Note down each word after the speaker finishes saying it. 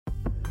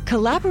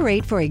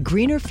Collaborate for a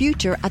greener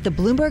future at the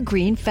Bloomberg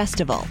Green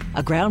Festival,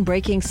 a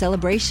groundbreaking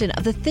celebration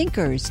of the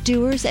thinkers,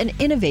 doers, and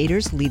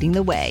innovators leading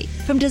the way.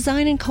 From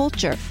design and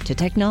culture to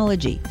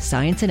technology,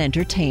 science, and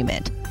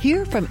entertainment.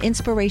 Hear from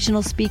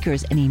inspirational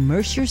speakers and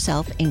immerse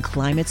yourself in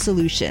climate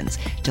solutions.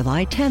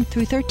 July 10th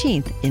through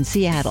 13th in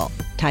Seattle.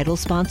 Title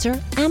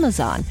sponsor,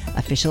 Amazon.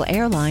 Official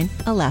airline,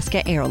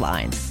 Alaska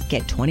Airlines.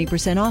 Get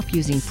 20% off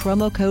using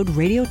promo code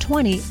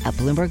radio20 at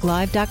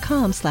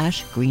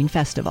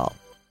bloomberglive.com/greenfestival.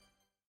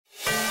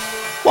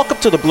 Welcome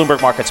to the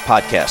Bloomberg Markets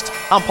Podcast.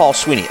 I'm Paul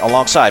Sweeney,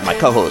 alongside my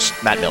co-host,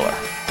 Matt Miller.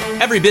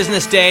 Every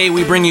business day,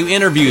 we bring you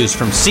interviews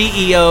from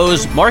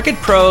CEOs, market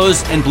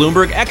pros, and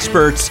Bloomberg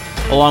experts,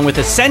 along with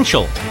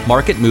essential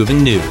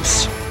market-moving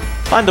news.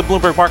 Find the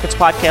Bloomberg Markets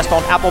Podcast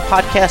on Apple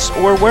Podcasts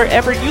or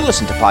wherever you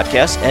listen to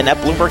podcasts and at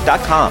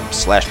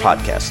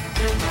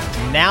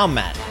Bloomberg.com/podcast. Now,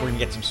 Matt, we're going to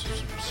get some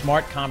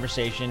smart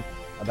conversation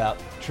about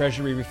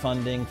Treasury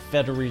refunding,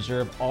 Federal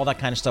Reserve, all that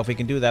kind of stuff. We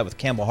can do that with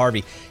Campbell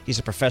Harvey. He's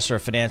a professor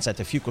of finance at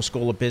the Fuqua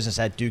School of Business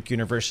at Duke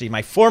University,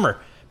 my former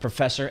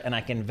professor, and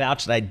I can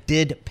vouch that I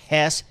did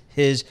pass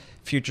his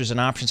futures and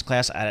options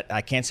class.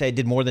 I can't say I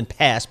did more than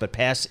pass, but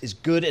pass is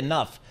good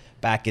enough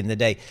back in the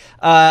day.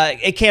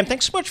 Hey, Cam,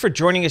 thanks so much for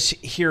joining us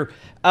here.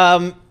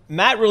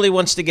 Matt really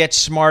wants to get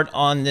smart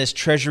on this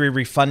Treasury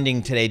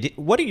refunding today.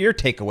 What are your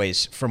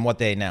takeaways from what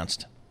they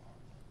announced?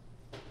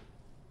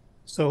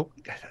 So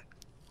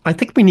I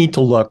think we need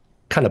to look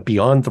kind of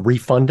beyond the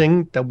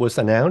refunding that was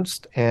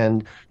announced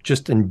and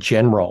just in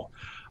general.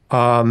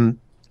 So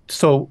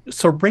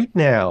right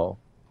now,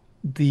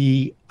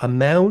 the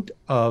amount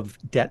of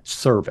debt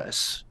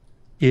service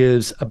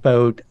is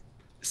about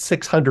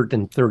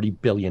 $630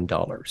 billion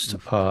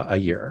a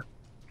year.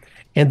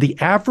 And the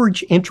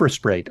average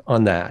interest rate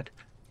on that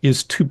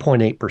is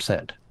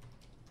 2.8%.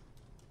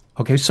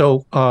 Okay,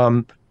 so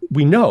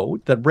we know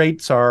that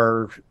rates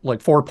are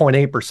like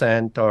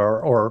 4.8%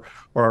 or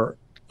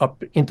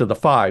up into the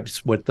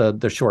fives with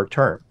the short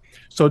term.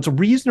 So it's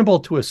reasonable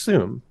to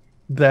assume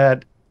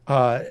that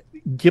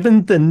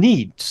given the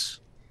needs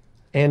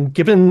and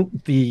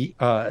given the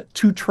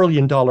 $2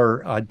 trillion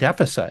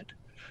deficit,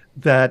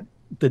 that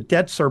the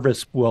debt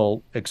service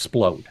will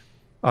explode.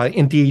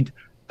 Indeed,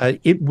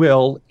 it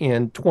will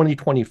in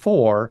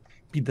 2024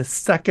 be the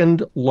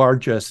second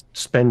largest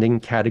spending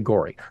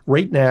category.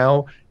 Right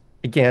now,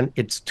 again,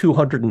 it's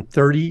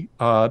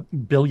 $230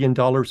 billion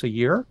a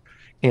year,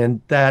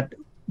 and that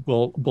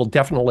will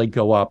definitely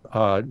go up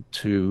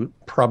to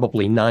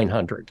probably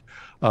 900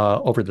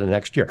 over the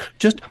next year.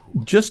 Just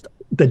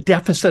the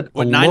deficit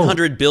alone.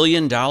 $900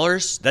 billion?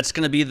 That's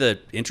going to be the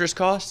interest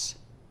costs?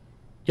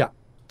 Yeah.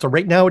 So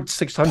right now it's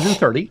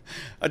 630.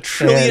 $1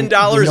 trillion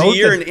a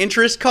year in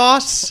interest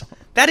costs?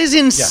 That is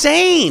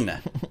insane.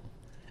 Yeah.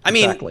 I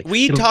mean, exactly.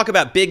 We talk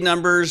about big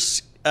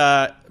numbers,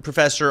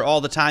 Professor,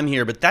 all the time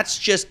here, but that's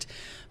just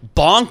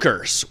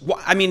bonkers.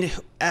 I mean,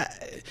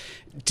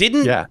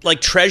 didn't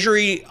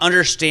Treasury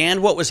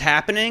understand what was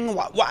happening?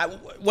 Why,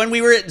 when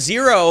we were at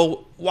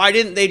zero, why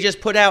didn't they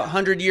just put out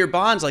 100-year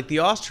bonds like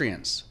the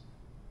Austrians?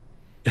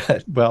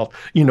 Well,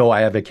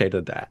 I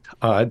advocated that.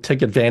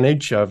 Take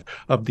advantage of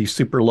these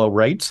super low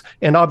rates.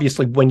 And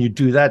obviously, when you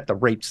do that, the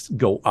rates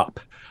go up.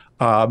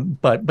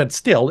 But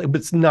still, it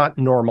was not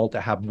normal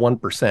to have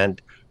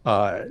 1%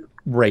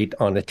 rate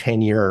on a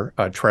 10-year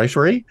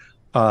Treasury,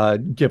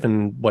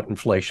 given what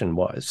inflation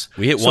was.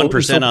 We hit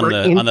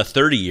 1% on the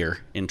 30-year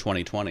in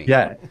 2020.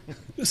 Yeah.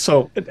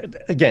 So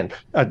again,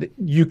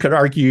 you could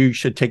argue you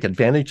should take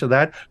advantage of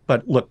that.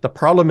 But look, the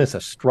problem is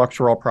a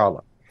structural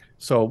problem.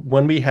 So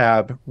when we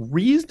have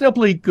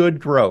reasonably good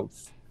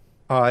growth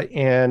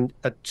and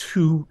a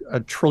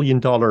 $2 trillion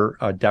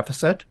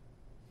deficit,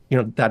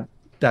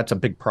 that's a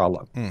big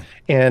problem.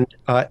 And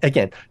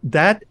again,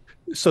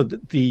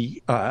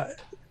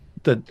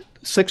 the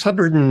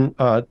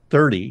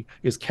 630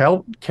 is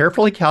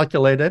carefully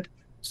calculated.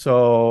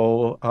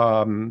 So,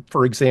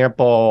 for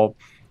example,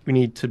 we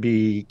need to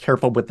be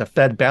careful with the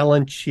Fed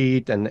balance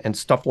sheet and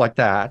stuff like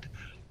that,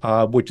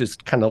 which is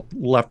kind of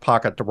left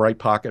pocket to right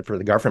pocket for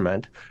the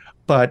government.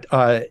 But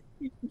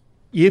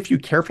if you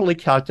carefully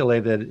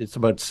calculate it, it's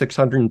about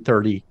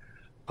 $630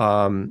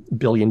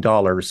 billion,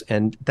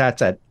 and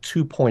that's at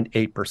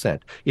 2.8%.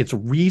 It's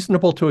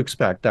reasonable to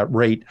expect that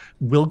rate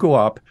will go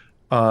up,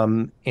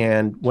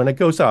 and when it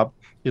goes up,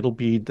 it'll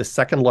be the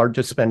second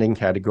largest spending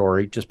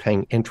category, just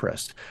paying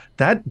interest.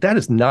 That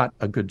is not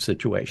a good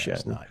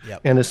situation,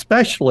 and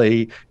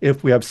especially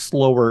if we have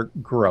slower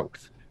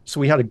growth. So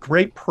we had a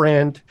great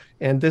print,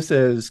 and this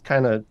is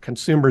kind of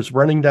consumers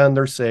running down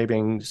their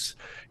savings.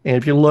 And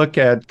if you look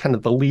at kind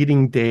of the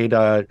leading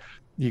data,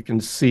 you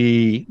can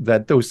see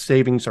that those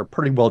savings are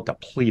pretty well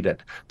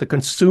depleted. The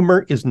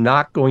consumer is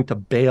not going to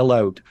bail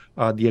out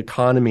the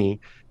economy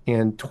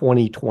in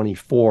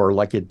 2024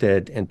 like it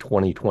did in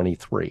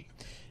 2023.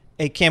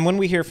 Hey, Cam, when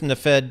we hear from the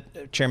Fed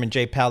Chairman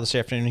Jay Powell this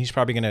afternoon, he's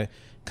probably going to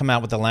come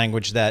out with the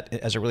language that,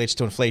 as it relates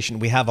to inflation,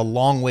 we have a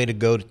long way to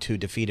go to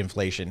defeat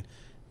inflation.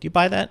 Do you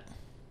buy that?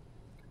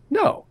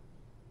 No.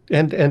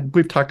 And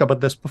we've talked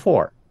about this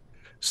before.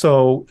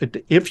 So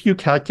if you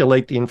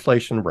calculate the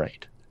inflation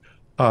rate,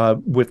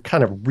 with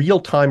kind of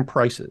real-time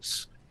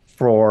prices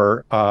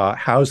for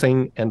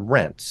housing and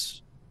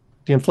rents,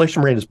 the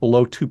inflation rate is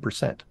below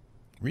 2%.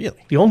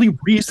 Really? The only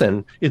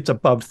reason it's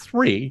above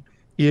 3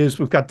 is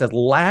we've got the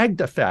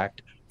lagged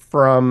effect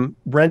from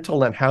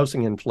rental and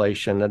housing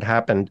inflation that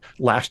happened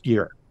last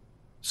year.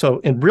 So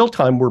in real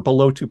time, we're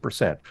below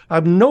 2%. I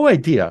have no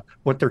idea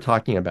what they're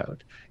talking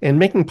about. And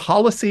making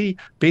policy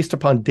based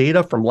upon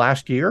data from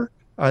last year,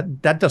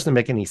 that doesn't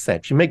make any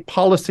sense. You make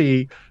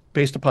policy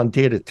based upon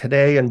data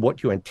today and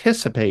what you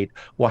anticipate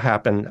will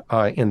happen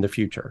in the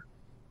future.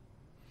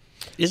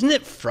 Isn't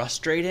it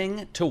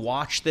frustrating to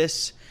watch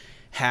this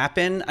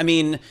happen? I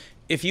mean,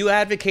 if you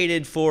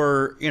advocated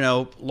for,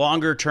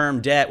 longer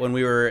term debt when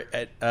we were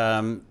at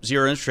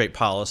zero interest rate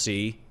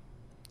policy,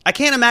 I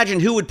can't imagine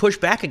who would push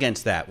back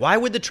against that. Why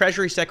would the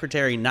Treasury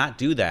Secretary not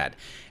do that?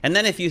 And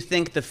then if you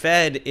think the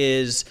Fed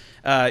is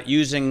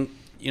using,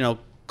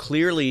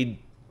 clearly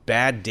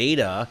bad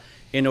data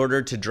in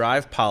order to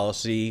drive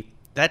policy,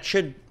 that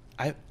should,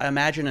 I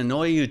imagine,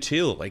 annoy you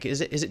too. Like,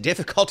 is it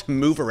difficult to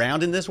move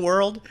around in this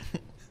world?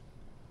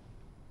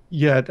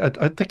 Yeah,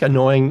 I think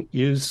annoying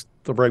is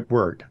the right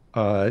word.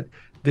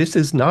 This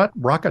is not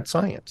rocket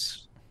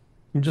science.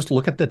 You just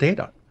look at the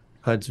data.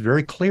 It's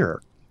very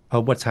clear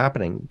what's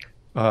happening,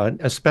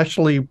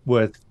 especially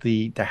with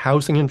the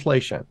housing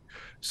inflation.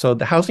 So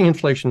the housing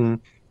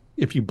inflation,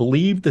 if you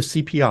believe the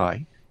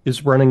CPI,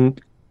 is running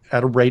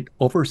at a rate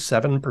over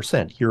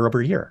 7% year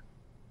over year.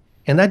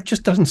 And that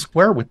just doesn't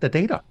square with the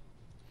data.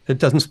 It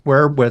doesn't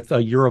square with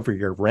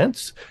year-over-year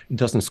rents. It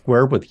doesn't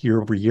square with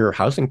year-over-year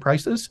housing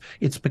prices.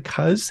 It's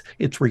because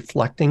it's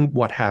reflecting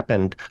what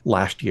happened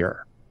last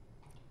year.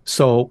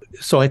 So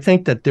I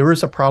think that there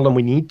is a problem.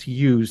 We need to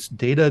use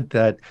data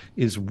that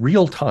is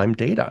real-time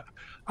data.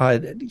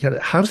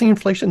 Housing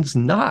inflation is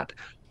not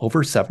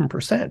over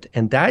 7%,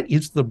 and that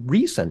is the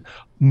reason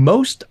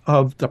most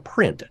of the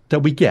print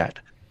that we get,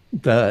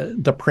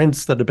 the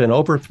prints that have been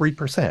over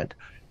 3%,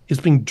 is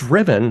being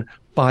driven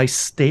by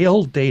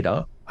stale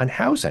data on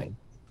housing.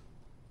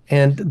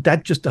 And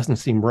that just doesn't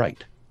seem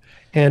right.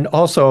 And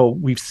also,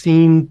 we've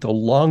seen the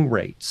long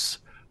rates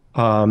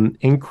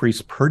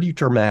increase pretty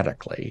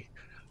dramatically.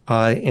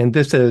 And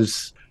this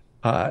is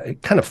kind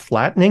of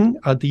flattening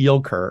the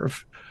yield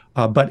curve,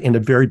 but in a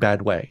very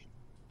bad way.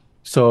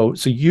 So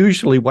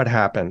usually what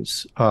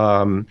happens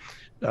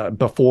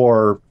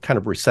before kind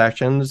of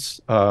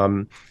recessions,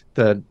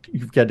 that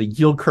you get a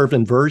yield curve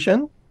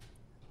inversion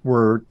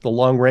where the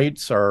long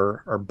rates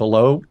are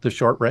below the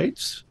short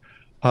rates.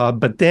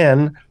 But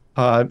then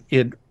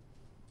it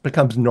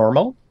becomes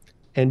normal.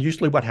 And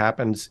usually what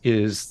happens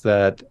is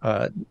that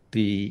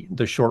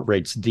the short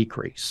rates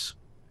decrease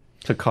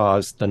to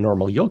cause the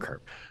normal yield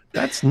curve.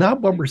 That's not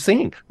what we're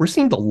seeing. We're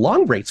seeing the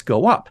long rates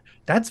go up.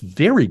 That's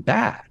very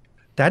bad.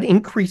 That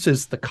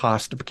increases the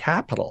cost of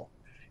capital.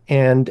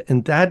 And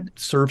that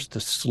serves to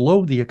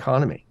slow the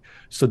economy.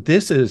 So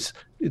this is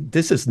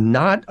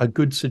not a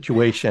good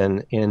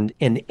situation in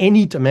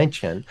any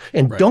dimension.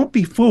 And right. Don't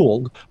be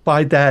fooled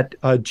by that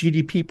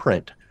GDP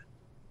print.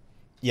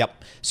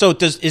 Yep. So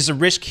is the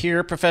risk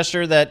here,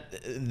 Professor, that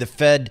the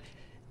Fed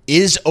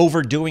is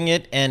overdoing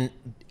it and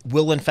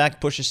will in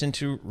fact push us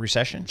into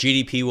recession?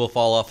 GDP will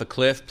fall off a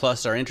cliff,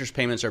 plus our interest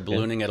payments are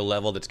ballooning at a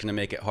level that's going to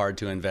make it hard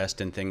to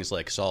invest in things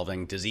like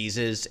solving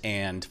diseases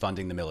and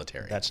funding the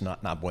military. That's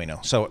not bueno.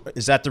 So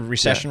is that the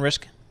recession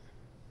risk?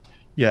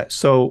 Yeah.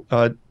 So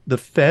the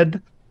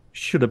Fed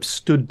should have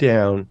stood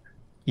down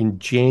in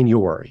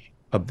January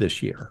of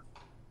this year.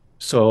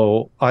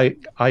 So I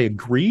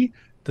agree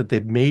that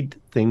they've made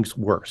things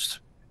worse.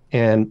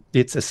 And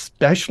it's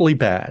especially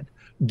bad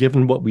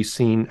given what we've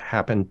seen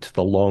happen to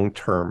the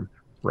long-term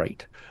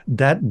rate.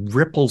 That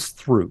ripples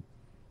through.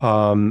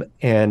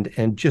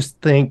 And just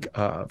think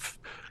of,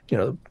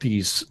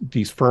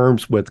 these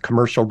firms with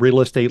commercial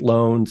real estate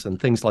loans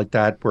and things like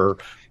that, where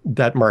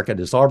that market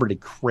is already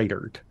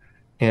cratered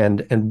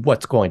and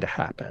what's going to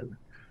happen.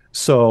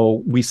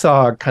 So we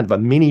saw kind of a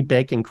mini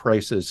banking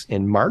crisis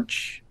in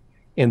March,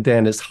 and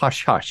then it's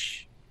hush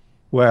hush.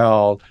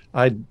 Well,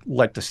 I'd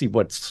like to see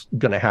what's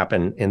going to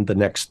happen in the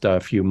next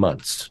few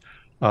months,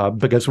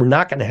 because we're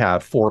not going to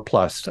have 4+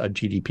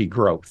 GDP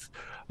growth.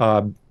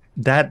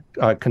 That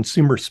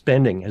consumer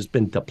spending has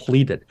been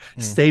depleted.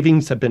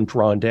 Savings have been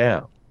drawn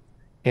down.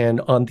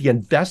 And on the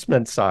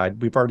investment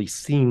side, we've already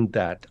seen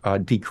that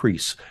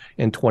decrease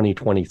in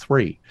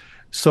 2023.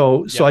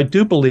 So I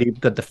do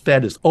believe that the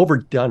Fed has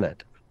overdone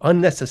it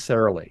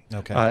unnecessarily,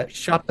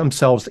 shot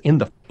themselves in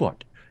the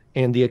foot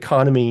and the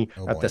economy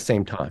at the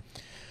same time.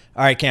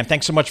 All right, Cam,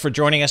 thanks so much for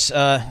joining us.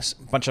 A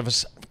bunch of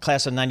us,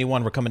 class of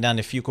 91, we're coming down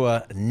to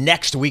Fuqua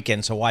next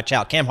weekend, so watch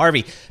out. Cam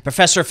Harvey,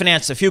 professor of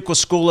finance at Fuqua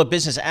School of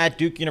Business at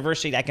Duke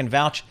University. I can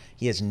vouch.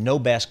 He has no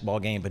basketball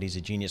game, but he's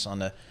a genius on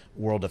the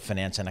world of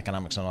finance and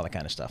economics and all that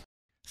kind of stuff.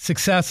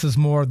 Success is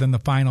more than the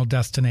final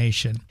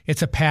destination.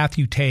 It's a path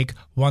you take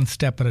one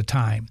step at a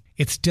time.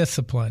 It's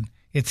discipline,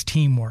 it's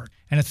teamwork,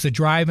 and it's the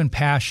drive and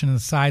passion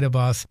inside of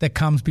us that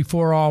comes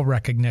before all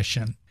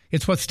recognition.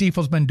 It's what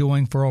Stifel's been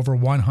doing for over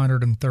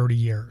 130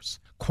 years.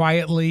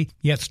 Quietly,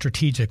 yet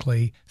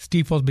strategically,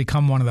 Stifel has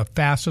become one of the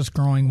fastest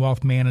growing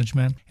wealth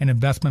management and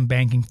investment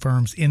banking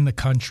firms in the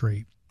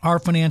country. Our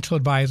financial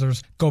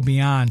advisors go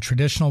beyond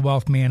traditional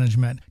wealth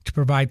management to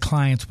provide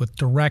clients with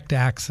direct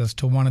access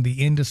to one of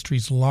the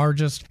industry's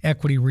largest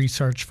equity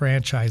research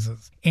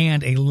franchises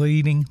and a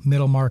leading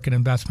middle market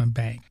investment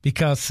bank,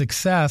 because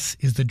success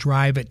is the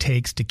drive it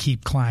takes to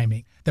keep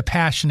climbing, the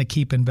passion to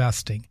keep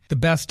investing, the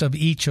best of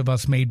each of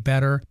us made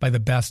better by the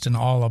best in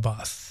all of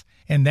us.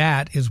 And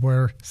that is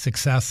where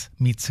success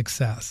meets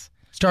success.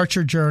 Start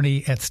your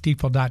journey at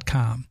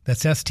Stifel.com.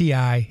 That's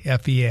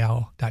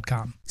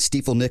STIFEL.com.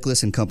 Stifel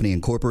Nicholas and Company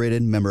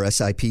Incorporated, member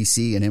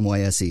SIPC and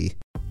NYSE.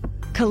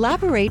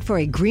 Collaborate for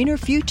a greener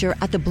future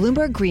at the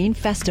Bloomberg Green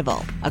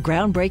Festival, a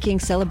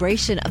groundbreaking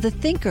celebration of the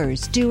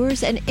thinkers,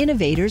 doers, and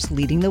innovators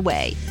leading the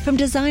way. From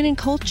design and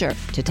culture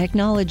to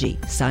technology,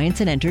 science,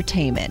 and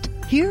entertainment.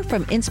 Hear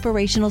from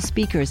inspirational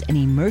speakers and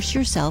immerse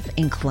yourself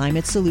in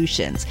climate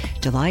solutions.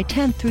 July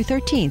 10th through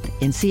 13th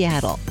in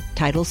Seattle.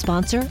 Title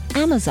sponsor,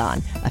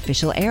 Amazon.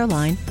 Official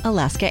airline,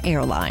 Alaska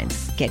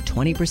Airlines. Get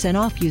 20%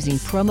 off using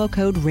promo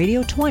code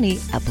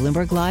radio20 at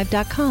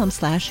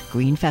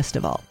BloombergLive.com/Green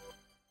Festival.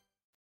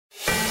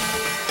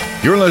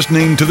 You're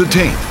listening to The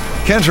Tape.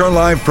 Catch our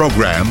live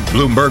program,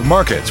 Bloomberg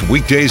Markets,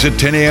 weekdays at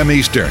 10 a.m.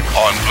 Eastern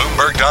on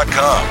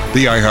Bloomberg.com,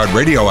 the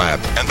iHeartRadio app,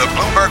 and the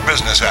Bloomberg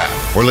Business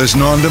app. Or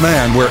listen on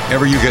demand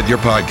wherever you get your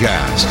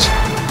podcasts.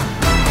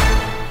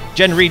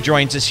 Jen Reed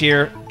joins us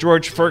here.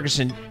 George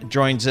Ferguson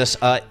joins us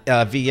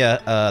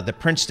via the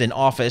Princeton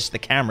office, the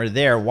camera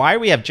there. Why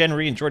we have Jen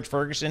Reed and George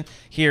Ferguson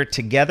here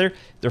together?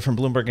 They're from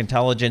Bloomberg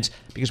Intelligence,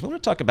 because we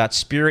want to talk about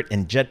Spirit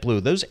and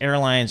JetBlue. Those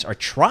airlines are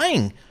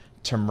trying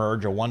to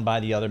merge, or one buy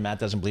the other. Matt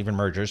doesn't believe in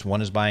mergers.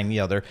 One is buying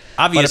the other.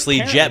 Obviously,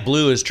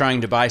 JetBlue is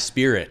trying to buy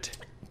Spirit.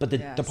 But the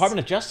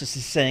Department of Justice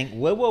is saying,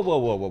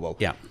 whoa.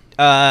 Yeah.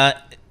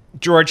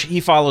 George,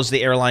 he follows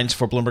the airlines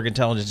for Bloomberg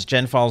Intelligence.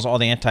 Jen follows all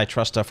the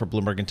antitrust stuff for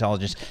Bloomberg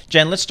Intelligence.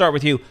 Jen, let's start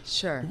with you.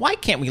 Sure. Why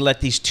can't we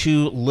let these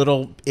two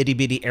little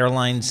itty-bitty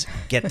airlines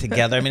get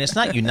together? I mean, it's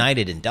not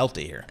United and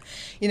Delta here.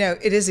 You know,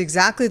 it is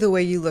exactly the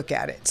way you look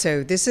at it.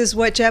 So this is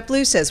what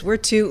JetBlue says. We're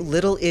two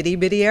little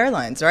itty-bitty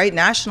airlines, right?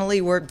 Nationally,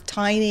 we're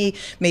tiny,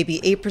 maybe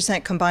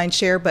 8% combined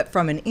share, but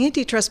from an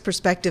antitrust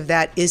perspective,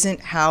 that isn't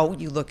how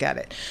you look at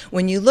it.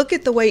 When you look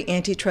at the way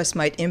antitrust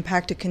might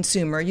impact a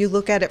consumer, you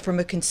look at it from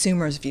a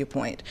consumer's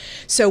viewpoint.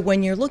 So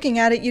when you're looking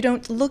at it, you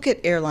don't look at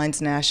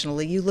airlines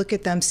nationally, you look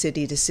at them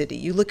city to city.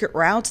 You look at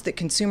routes that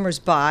consumers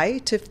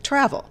buy to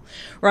travel,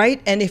 right?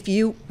 And if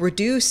you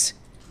reduce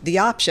the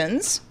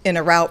options in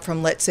a route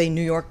from, let's say,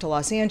 New York to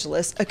Los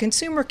Angeles, a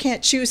consumer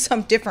can't choose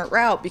some different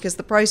route because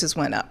the prices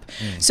went up.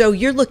 So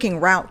you're looking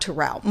route to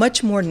route,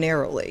 much more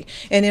narrowly.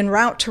 And in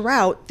route to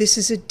route, this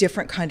is a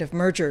different kind of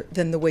merger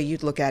than the way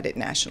you'd look at it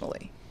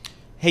nationally.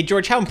 Hey,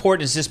 George, how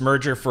important is this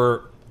merger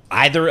for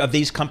either of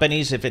these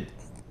companies if it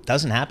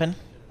doesn't happen?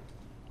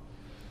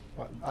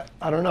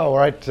 I don't know,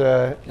 right?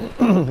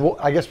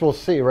 I guess we'll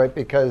see, right?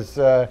 Because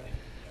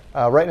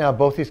right now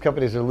both these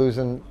companies are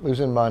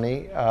losing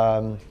money.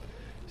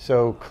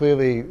 So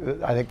clearly,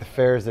 I think the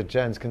fares that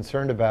Jen's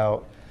concerned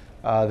about,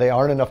 they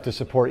aren't enough to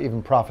support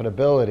even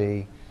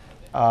profitability.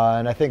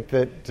 And I think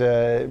that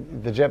the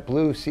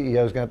JetBlue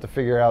CEO is going to have to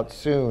figure out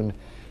soon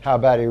how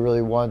bad he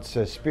really wants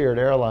Spirit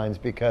Airlines,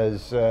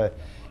 because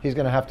he's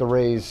going to have to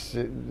raise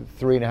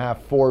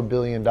 $3.5–4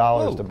 billion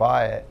to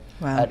buy it.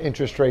 Wow. At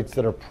interest rates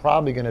that are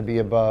probably going to be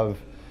above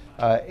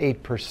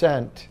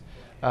 8%.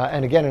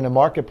 And again, in a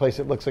marketplace,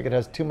 it looks like it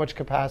has too much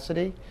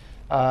capacity,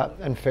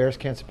 and fares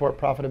can't support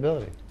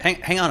profitability.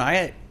 Hang on,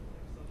 I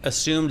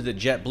assumed that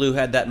JetBlue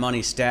had that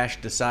money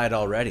stashed aside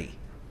already.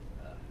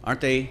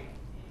 Aren't they?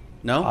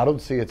 No, I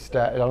don't see it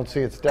stashed on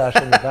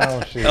the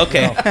balance sheet.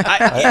 Okay. No.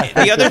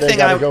 The other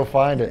thing, I go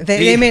find it.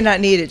 They may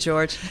not need it,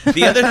 George.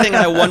 The other thing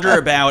I wonder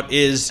about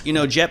is,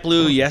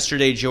 JetBlue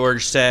yesterday,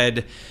 George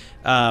said,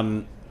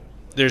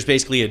 there's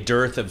basically a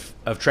dearth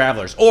of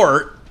travelers,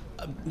 or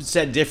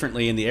said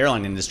differently in the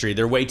airline industry,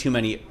 there are way too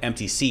many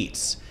empty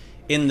seats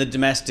in the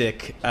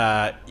domestic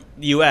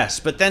U.S.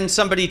 But then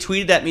somebody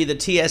tweeted at me the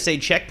TSA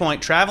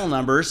checkpoint travel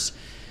numbers,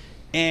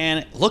 and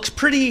it looks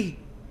pretty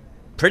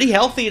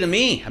healthy to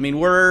me. I mean,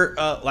 we're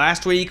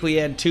last week we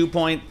had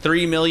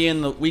 2.3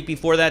 million. The week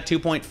before that,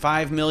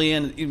 2.5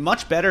 million.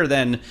 Much better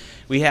than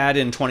we had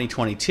in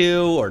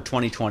 2022 or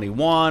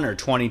 2021 or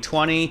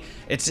 2020.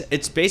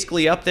 It's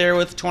basically up there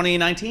with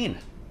 2019.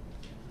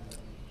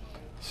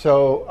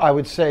 So I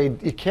would say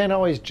you can't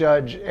always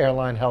judge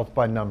airline health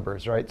by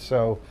numbers, right?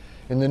 So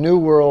in the new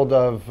world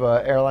of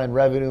airline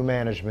revenue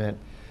management,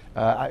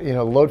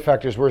 load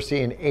factors, we're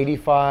seeing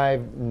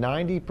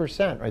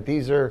 85–90%, right?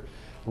 These are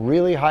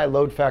really high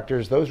load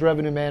factors. Those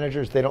revenue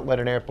managers, they don't let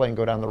an airplane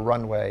go down the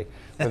runway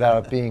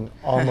without it being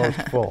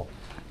almost full.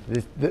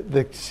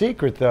 The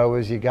secret, though,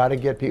 is you got to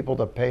get people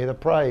to pay the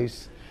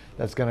price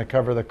that's going to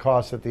cover the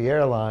costs at the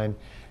airline.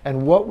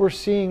 And what we're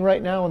seeing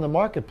right now in the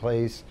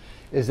marketplace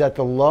is that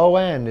the low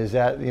end is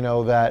that,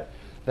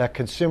 that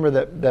consumer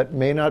that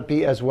may not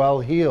be as well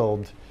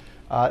heeled,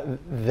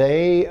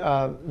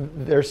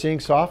 they're seeing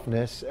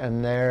softness,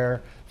 and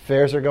they're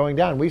fares are going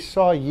down. We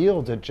saw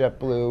yields at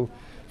JetBlue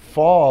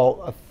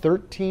fall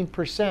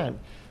 13%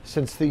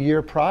 since the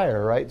year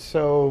prior, right?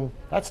 So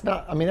that's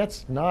not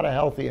a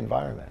healthy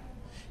environment.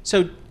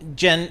 So,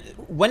 Jen,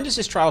 when does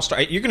this trial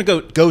start? You're going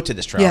to go to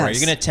this trial, yes. right?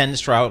 You're going to attend this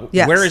trial.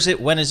 Yes. Where is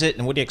it? When is it?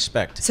 And what do you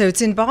expect? So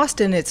it's in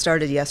Boston. It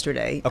started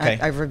yesterday. Okay.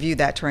 I've reviewed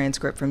that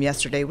transcript from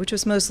yesterday, which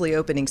was mostly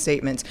opening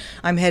statements.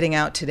 I'm heading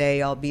out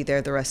today. I'll be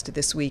there the rest of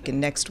this week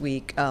and next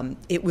week.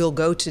 It will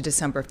go to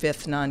December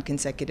 5th,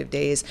 non-consecutive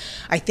days.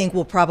 I think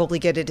we'll probably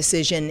get a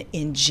decision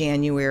in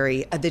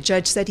January. The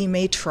judge said he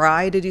may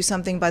try to do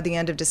something by the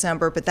end of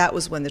December, but that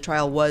was when the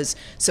trial was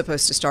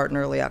supposed to start in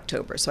early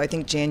October. So I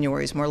think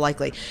January is more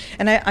likely.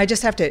 And I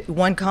just have to,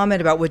 one comment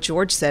about what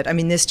George said. I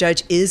mean, this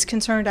judge is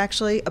concerned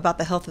actually about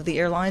the health of the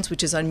airlines,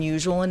 which is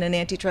unusual in an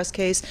antitrust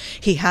case.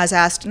 He has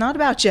asked not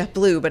about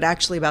JetBlue, but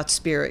actually about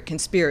Spirit. Can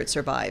Spirit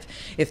survive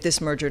if this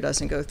merger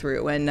doesn't go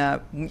through?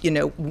 And,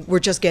 we're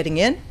just getting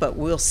in, but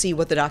we'll see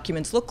what the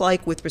documents look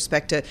like with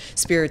respect to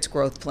Spirit's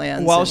growth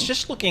plans. Well, I was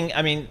just looking,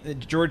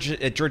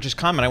 George's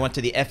comment, I went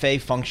to the FA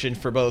function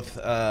for both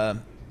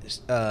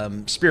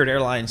Spirit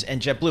Airlines and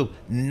JetBlue.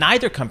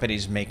 Neither company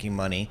is making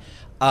money.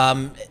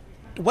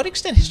 What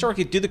extent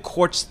historically do the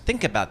courts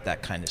think about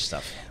that kind of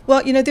stuff?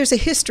 Well, there's a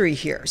history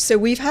here. So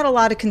we've had a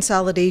lot of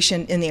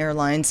consolidation in the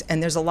airlines,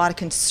 and there's a lot of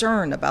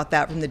concern about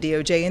that from the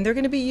DOJ, and they're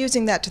going to be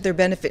using that to their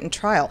benefit in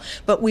trial.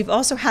 But we've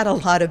also had a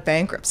lot of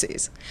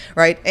bankruptcies,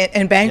 right?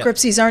 And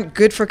bankruptcies aren't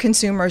good for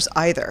consumers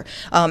either.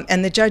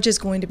 And the judge is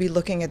going to be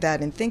looking at that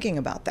and thinking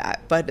about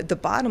that. But the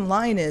bottom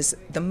line is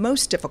the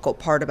most difficult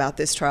part about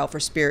this trial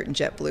for Spirit and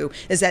JetBlue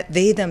is that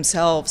they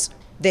themselves,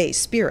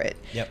 Spirit,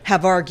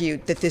 have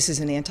argued that this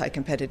is an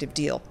anti-competitive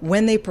deal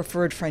when they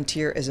preferred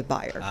Frontier as a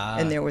buyer,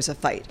 and there was a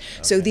fight.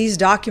 Okay. So these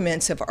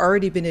documents have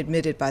already been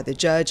admitted by the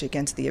judge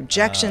against the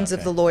objections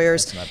of the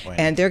lawyers,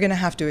 and they're going to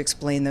have to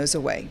explain those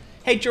away.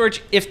 Hey,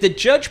 George, if the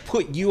judge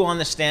put you on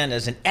the stand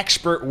as an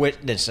expert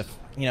witness,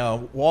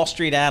 Wall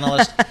Street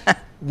analyst,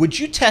 would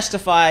you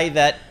testify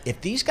that if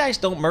these guys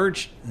don't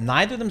merge,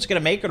 neither of them's going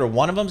to make it or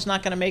one of them's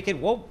not going to make it?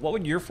 What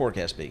would your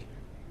forecast be?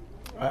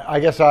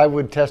 I guess I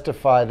would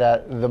testify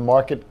that the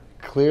market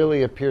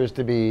clearly appears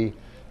to be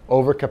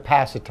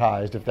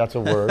overcapacitized, if that's a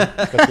word,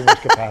 got too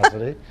much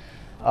capacity,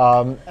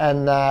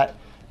 and that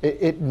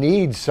it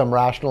needs some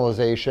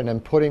rationalization,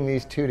 and putting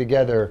these two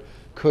together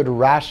could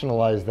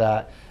rationalize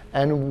that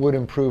and would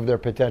improve their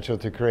potential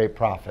to create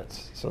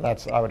profits. So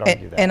I would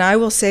argue that. And I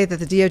will say that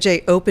the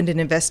DOJ opened an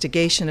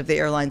investigation of the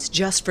airlines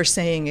just for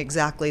saying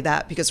exactly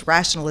that, because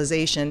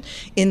rationalization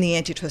in the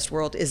antitrust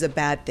world is a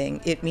bad thing.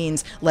 It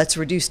means let's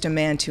reduce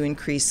demand to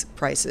increase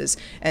prices,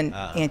 and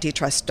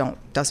antitrust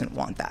doesn't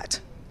want that.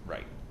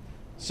 Right.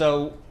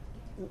 So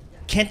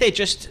can't they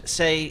just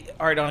say,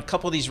 all right, on a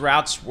couple of these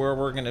routes where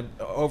we're going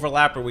to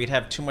overlap or we'd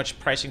have too much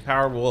pricing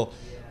power, we'll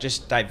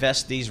just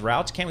divest these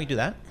routes? Can't we do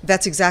that?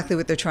 That's exactly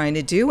what they're trying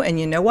to do, and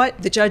you know what?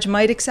 The judge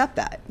might accept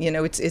that.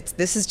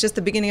 This is just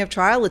the beginning of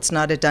trial. It's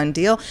not a done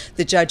deal.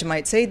 The judge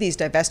might say these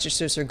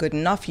divestitures are good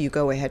enough. You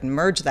go ahead and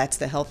merge. That's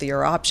the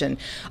healthier option.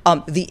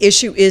 The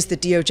issue is the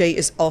DOJ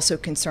is also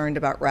concerned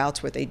about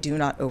routes where they do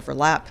not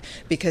overlap,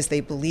 because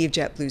they believe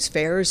JetBlue's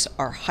fares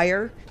are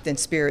higher than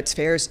Spirit's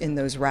fares in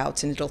those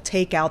routes, and it'll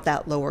take out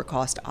that lower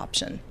cost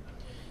option.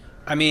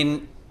 I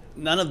mean,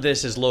 none of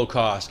this is low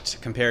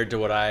cost compared to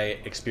what I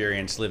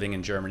experienced living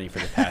in Germany for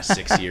the past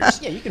 6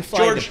 years. Yeah, you can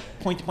fly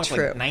point to point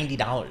for like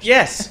 $90.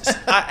 Yes,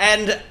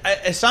 and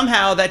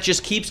somehow that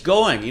just keeps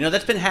going.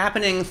 That's been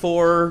happening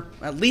for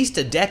at least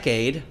a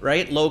decade,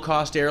 right? Low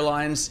cost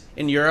airlines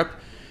in Europe.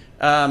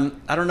 I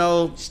don't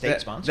know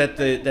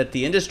that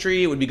the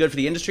industry, it would be good for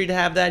the industry to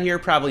have that here.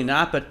 Probably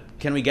not, but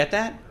can we get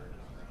that?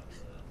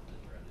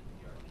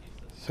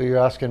 So you're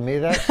asking me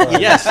that?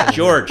 Yes,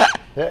 George.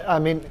 I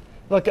mean,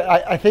 look,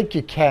 I think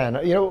you can.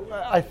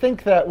 I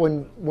think that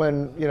when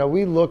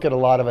we look at a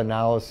lot of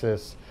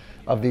analysis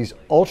of these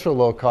ultra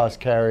low cost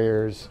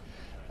carriers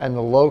and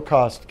the low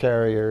cost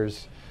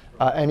carriers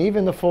and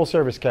even the full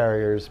service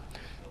carriers,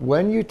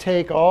 when you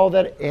take all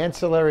that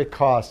ancillary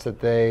costs that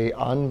they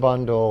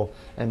unbundle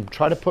and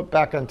try to put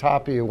back on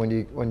top of you when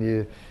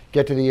you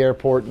get to the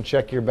airport and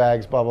check your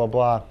bags, blah blah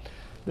blah,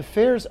 the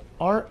fares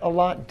aren't a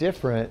lot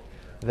different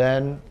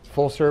than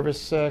full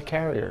service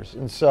carriers.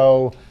 And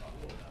so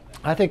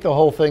I think the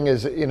whole thing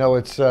is,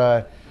 it's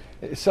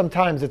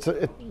sometimes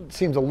it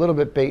seems a little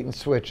bit bait and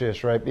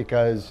switch-ish, right?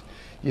 Because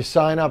you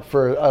sign up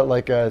for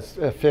like a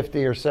 $50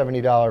 or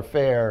 $70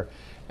 fare,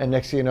 and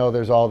next thing you know,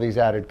 there's all these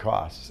added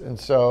costs. And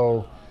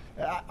so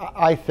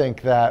I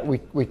think that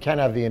we can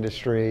have the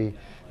industry,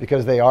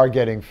 because they are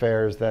getting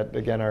fares that,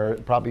 again, are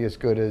probably as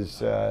good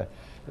as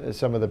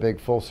some of the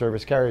big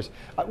full-service carriers.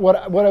 What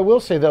I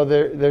will say, though,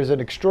 there's an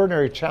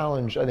extraordinary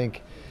challenge, I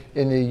think,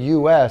 in the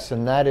U.S.,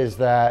 and that is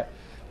that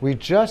we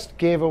just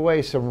gave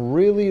away some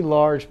really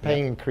large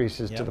pay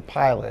increases to the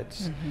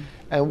pilots. Mm-hmm.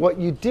 And what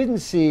you didn't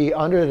see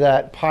under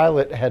that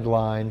pilot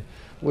headline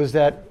was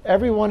that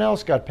everyone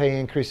else got pay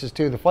increases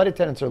too. The flight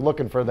attendants are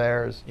looking for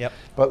theirs. Yep.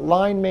 But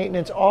line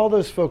maintenance, all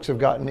those folks have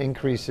gotten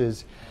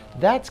increases.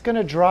 That's going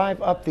to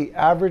drive up the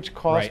average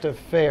cost of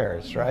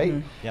fares, right?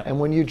 Mm-hmm. Yep. And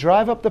when you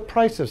drive up the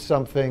price of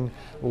something,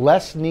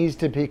 less needs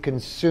to be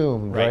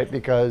consumed, right?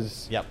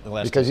 Because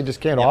you just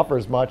can't offer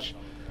as much.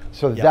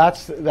 So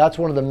that's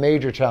one of the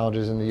major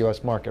challenges in the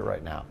U.S. market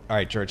right now. All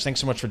right, George, thanks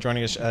so much for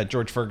joining us.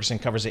 George Ferguson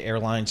covers the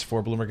airlines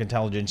for Bloomberg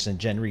Intelligence, and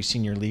Jen Rees,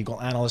 senior legal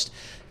analyst,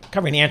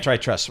 covering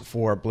antitrust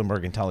for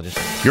Bloomberg Intelligence.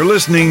 You're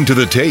listening to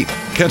The Tape.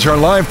 Catch our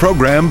live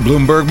program,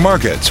 Bloomberg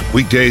Markets,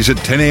 weekdays at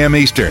 10 a.m.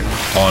 Eastern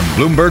on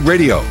Bloomberg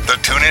Radio, the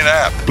TuneIn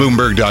app,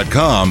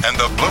 Bloomberg.com, and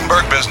the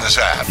Bloomberg Business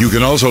app. You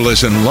can also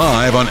listen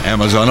live on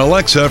Amazon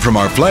Alexa from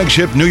our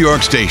flagship New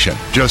York station.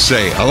 Just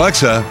say,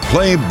 Alexa,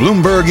 play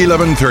Bloomberg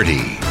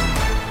 1130.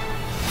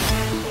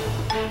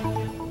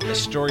 The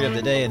story of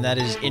the day, and that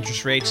is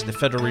interest rates, the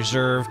Federal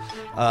Reserve,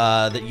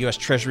 the U.S.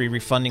 Treasury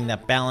refunding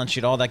that balance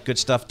sheet, all that good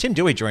stuff. Tim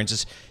Dewey joins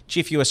us,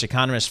 chief U.S.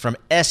 economist from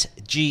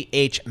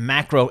SGH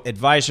Macro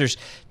Advisors.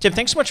 Tim,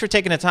 thanks so much for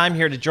taking the time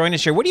here to join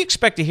us here. What do you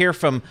expect to hear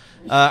from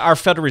our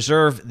Federal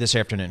Reserve this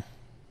afternoon?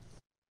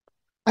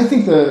 I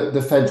think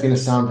the Fed's going to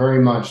sound very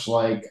much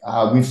like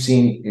we've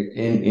seen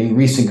in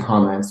recent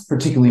comments,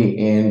 particularly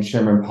in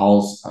Chairman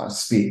Powell's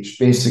speech.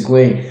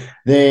 Basically,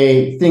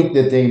 they think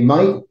that they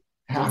might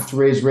have to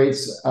raise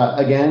rates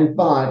again,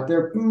 but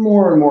they're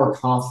more and more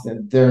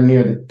confident they're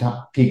near the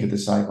top peak of the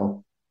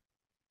cycle.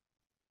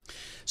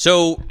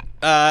 So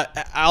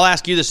I'll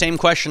ask you the same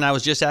question I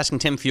was just asking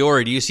Tim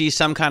Fiore. Do you see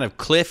some kind of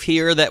cliff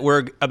here that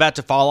we're about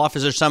to fall off?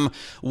 Is there some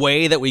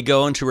way that we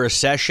go into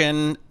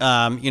recession, in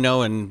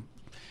Q4,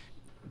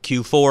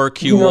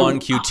 Q1,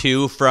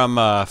 Q2 from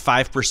 5%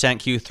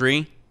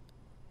 Q3?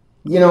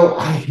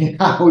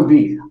 I would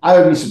be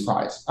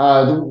surprised.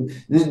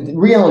 The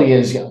reality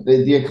is,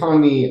 the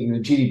economy and the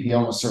GDP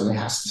almost certainly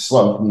has to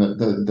slow from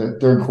the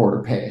third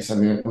quarter pace. I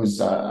mean, it was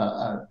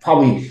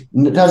probably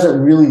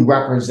doesn't really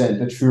represent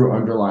the true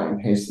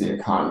underlying pace of the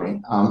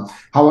economy.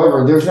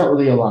 However, there's not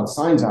really a lot of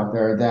signs out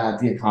there that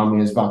the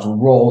economy is about to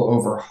roll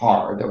over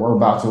hard, that we're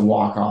about to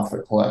walk off a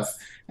cliff.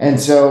 And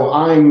so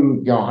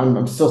I'm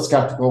still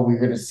skeptical we're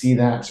going to see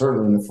that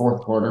certainly in the fourth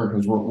quarter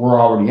because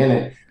we're already in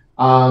it.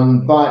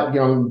 But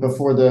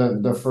before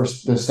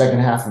the second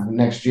half of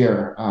next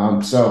year.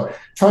 So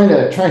trying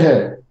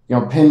to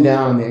pin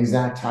down the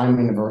exact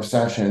timing of a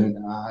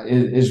recession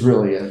is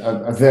really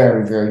a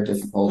very, very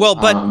difficult. Well,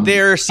 but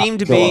there seemed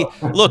to be.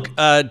 Look,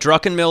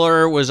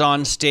 Druckenmiller was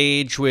on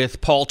stage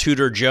with Paul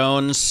Tudor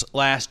Jones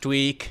last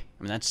week.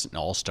 I mean, that's an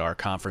all-star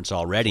conference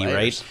already,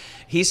 right?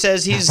 He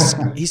says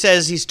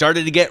he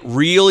started to get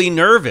really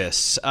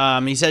nervous.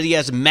 He said he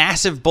has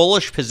massive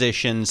bullish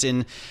positions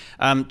in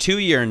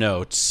 2-year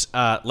notes,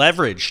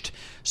 leveraged.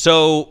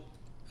 So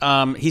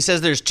he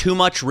says there's too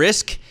much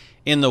risk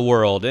in the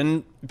world.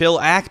 And Bill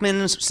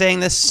Ackman's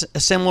saying a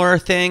similar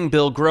thing.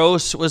 Bill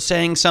Gross was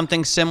saying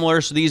something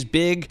similar. So these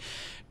big,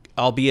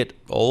 albeit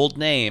old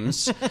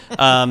names,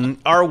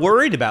 are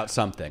worried about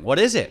something. What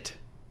is it?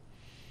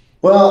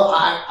 Well,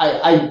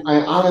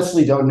 I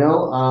honestly don't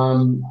know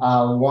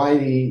why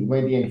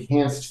the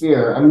enhanced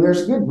fear. I mean,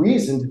 there's a good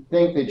reason to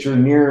think that you're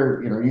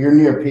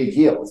near peak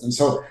yields, and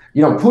so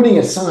putting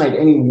aside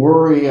any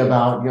worry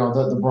about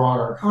the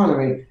broader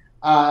economy,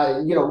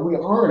 we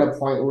are at a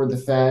point where the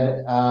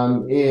Fed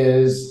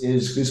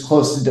is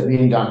close to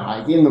being done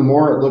hiking. The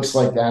more it looks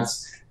like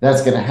that's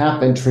going to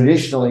happen,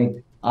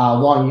 traditionally,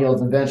 long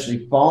yields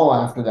eventually fall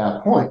after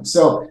that point.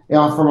 So,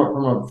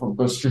 from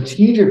a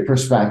strategic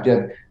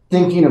perspective,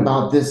 thinking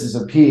about this as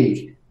a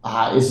peak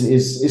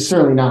is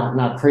certainly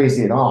not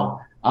crazy at all.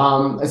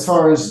 As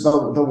far as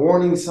the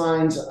warning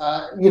signs,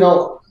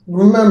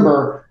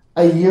 remember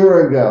a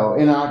year ago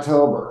in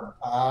October,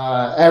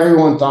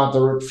 everyone thought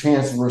the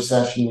chance of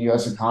recession in the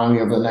U.S.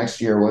 economy over the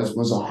next year was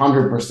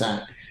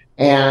 100%.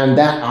 And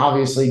that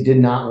obviously did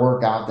not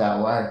work out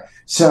that way.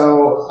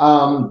 So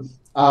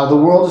the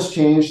world has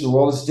changed. The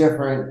world is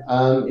different.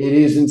 It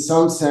is in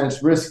some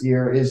sense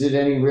riskier. Is it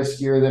any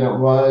riskier than it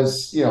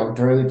was,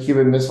 during the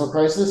Cuban Missile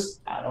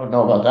Crisis? I don't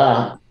know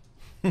about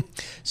that.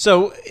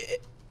 So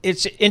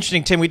it's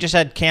interesting, Tim. We just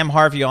had Cam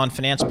Harvey on,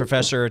 finance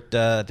professor at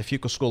the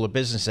Fuqua School of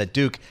Business at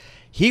Duke.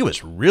 He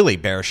was really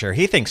bearish here.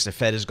 He thinks the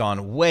Fed has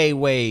gone way,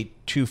 way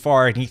too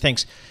far, and he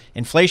thinks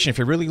inflation, if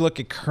you really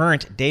look at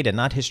current data,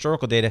 not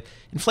historical data,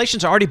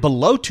 inflation's already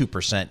below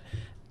 2%.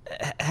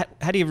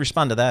 How do you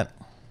respond to that?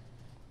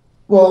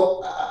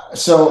 Well,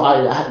 so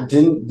I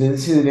didn't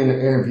see the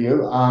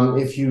interview.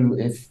 If you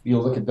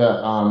look at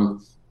the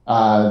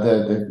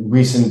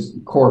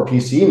recent core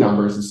PCE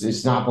numbers,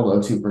 it's not below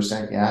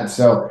 2% yet.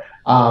 So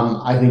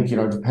I think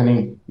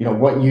depending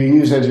what you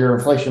use as your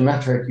inflation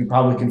metric, you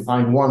probably can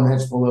find one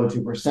that's below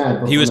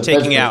 2%. He was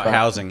taking out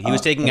housing. He was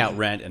taking out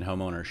rent and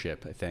home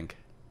ownership, I think.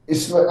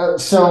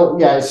 So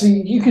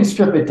you can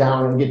strip it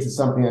down and get to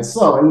something that's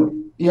slow.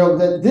 And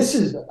this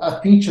is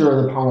a feature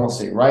of the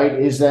policy, right?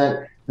 Is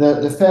that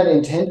the Fed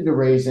intended to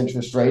raise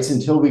interest rates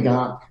until we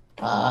got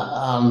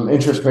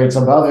interest rates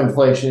above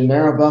inflation.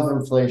 They're above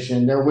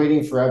inflation. They're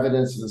waiting for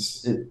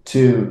evidence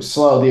to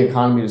slow, the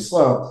economy to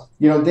slow.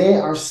 They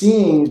are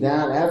seeing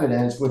that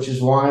evidence, which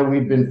is why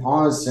we've been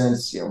paused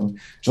since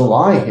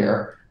July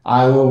here.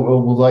 I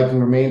will likely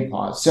remain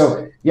paused.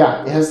 So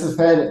yeah, has the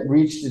Fed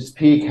reached its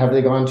peak? Have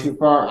they gone too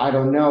far? I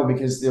don't know,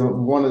 because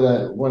one of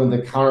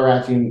the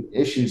counteracting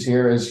issues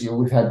here is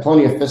we've had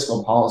plenty of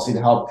fiscal policy to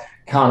help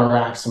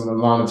counteract some of the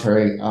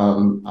monetary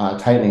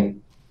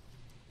tightening.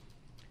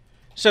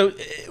 So,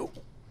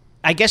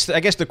 I guess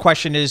the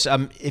question is,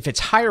 if it's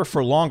higher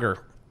for longer,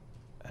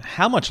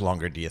 how much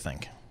longer do you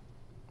think?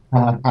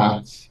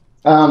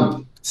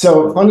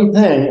 So funny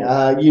thing,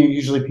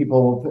 usually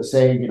people will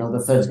say,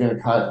 the Fed's going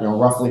to cut,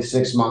 roughly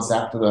 6 months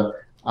after the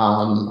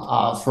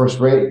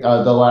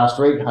the last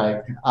rate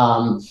hike.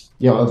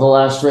 The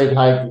last rate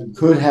hike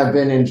could have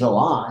been in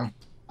July,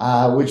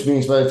 which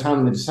means by the time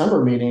of the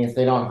December meeting, if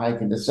they don't hike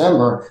in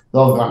December,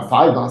 they'll have gone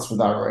 5 months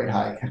without a rate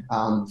hike.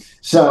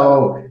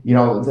 So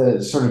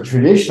the sort of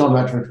traditional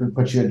metrics would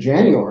put you at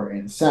January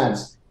in a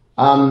sense.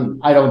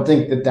 I don't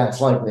think that that's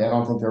likely. I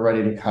don't think they're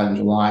ready to cut in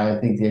July. I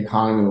think the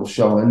economy will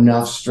show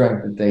enough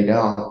strength that they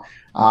don't.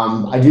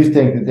 I do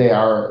think that they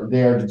are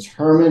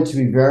determined to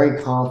be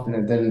very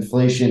confident that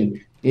inflation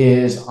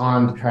is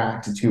on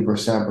track to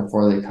 2%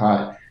 before they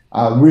cut.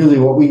 Really,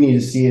 what we need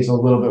to see is a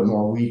little bit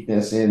more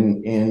weakness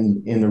in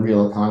the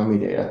real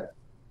economy data.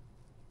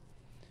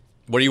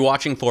 What are you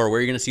watching for? Where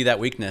are you going to see that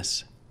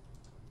weakness?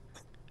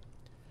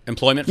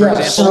 Employment, for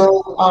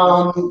example?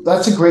 So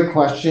that's a great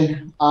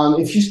question.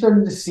 If you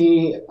started to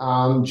see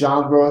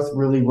job growth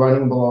really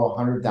running below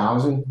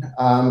 100,000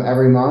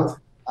 every month,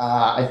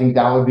 I think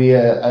that would be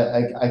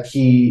a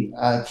key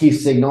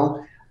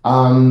signal.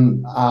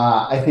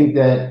 I think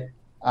that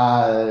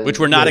which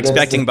we're not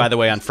expecting, by the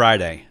way, on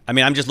Friday. I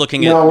mean, I'm just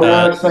looking at. No, we're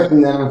not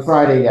expecting that on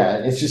Friday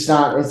yet. It's just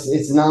not.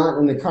 It's not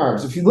in the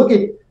cards. If you look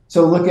at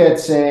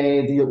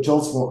say the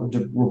JOLTS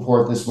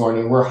report this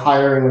morning, where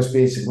hiring was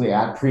basically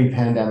at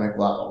pre-pandemic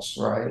levels,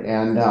 right,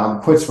 and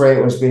quits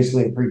rate was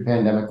basically at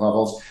pre-pandemic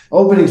levels.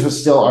 Openings was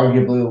still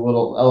arguably a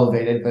little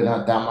elevated, but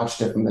not that much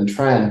different than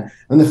trend.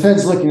 And the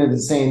Fed's looking at it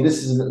saying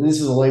this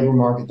is a labor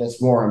market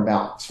that's more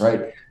imbalanced,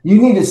 right? You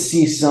need to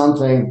see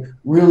something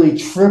really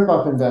trip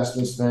up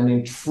investment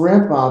spending,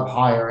 trip up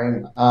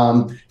hiring,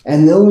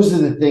 and those are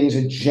the things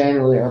that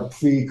generally are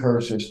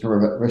precursors to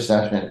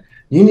recession.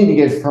 You need to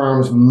get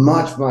firms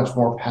much, much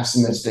more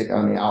pessimistic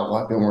on the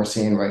outlook than we're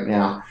seeing right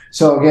now.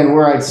 So again,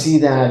 where I'd see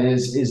that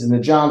is in the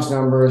jobs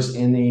numbers,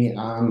 in the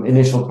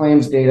initial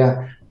claims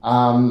data.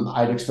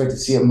 I'd expect to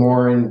see it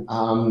more in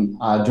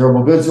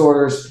durable goods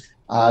orders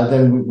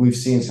than we've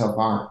seen so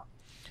far.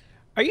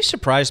 Are you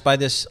surprised by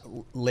this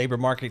labor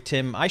market,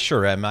 Tim? I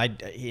sure am.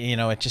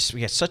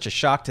 we had such a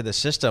shock to the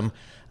system,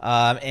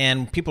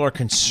 and people are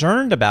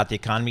concerned about the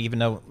economy, even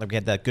though we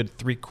had that good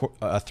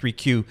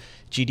 3Q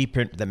GDP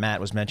print that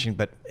Matt was mentioning.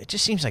 But it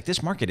just seems like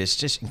this market is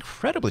just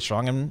incredibly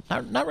strong.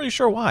 I'm not really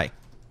sure why.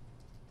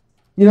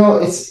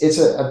 It's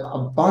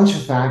a bunch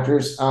of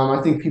factors.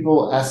 I think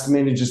people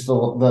estimated just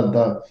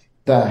the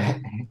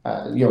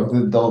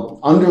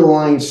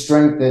underlying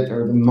strength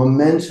or the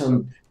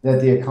momentum that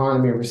the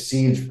economy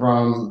received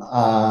from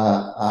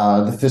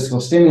the fiscal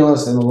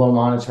stimulus and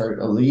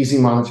the easy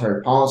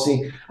monetary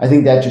policy. I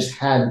think that just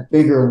had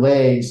bigger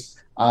legs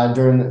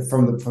from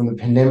the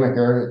pandemic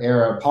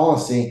era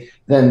policy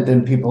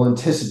than people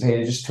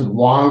anticipated. It just took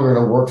longer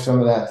to work some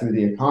of that through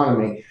the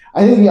economy.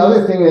 I think the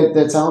other thing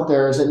that's out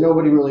there is that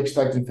nobody really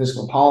expected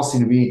fiscal policy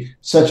to be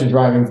such a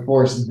driving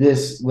force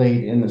this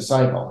late in the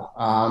cycle.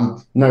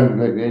 And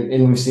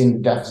we've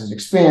seen deficits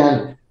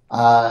expand.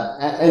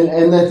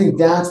 And I think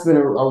that's been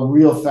a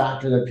real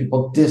factor that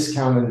people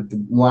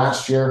discounted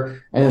last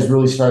year and is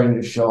really starting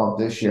to show up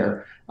this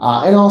year.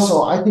 And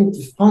also, I think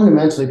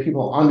fundamentally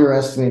people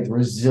underestimate the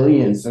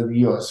resilience of the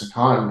U.S.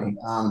 economy.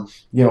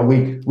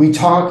 We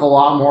talk a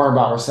lot more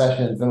about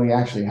recessions than we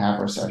actually have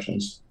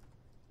recessions.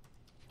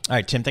 All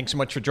right, Tim, thanks so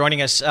much for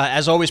joining us.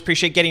 As always,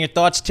 appreciate getting your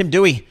thoughts. Tim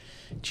Dewey,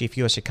 Chief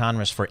U.S.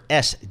 Economist for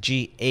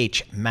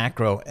SGH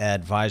Macro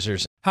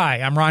Advisors.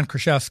 Hi, I'm Ron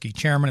Kraszewski,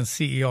 Chairman and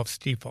CEO of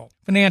Stifel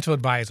Financial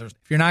Advisors.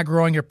 If you're not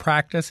growing your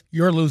practice,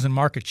 you're losing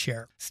market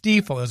share.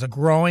 Stifel is a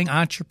growing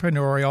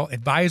entrepreneurial,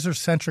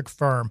 advisor-centric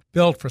firm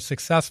built for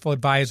successful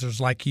advisors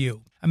like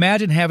you.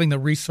 Imagine having the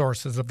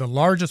resources of the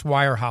largest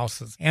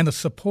wirehouses and the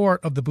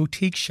support of the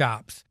boutique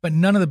shops, but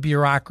none of the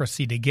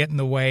bureaucracy to get in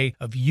the way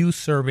of you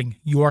serving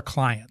your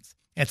clients.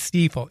 At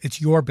Stifel,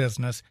 it's your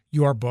business,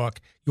 your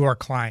book, your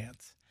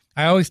clients.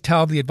 I always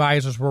tell the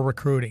advisors we're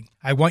recruiting,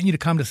 I want you to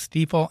come to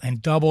Stifel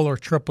and double or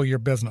triple your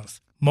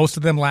business. Most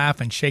of them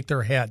laugh and shake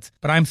their heads,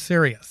 but I'm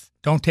serious.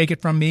 Don't take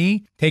it from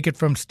me. Take it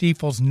from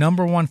Stifel's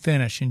 #1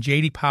 finish in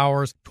J.D.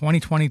 Power's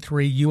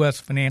 2023 U.S.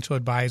 Financial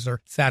Advisor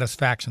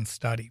Satisfaction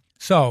Study.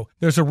 So,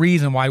 there's a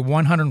reason why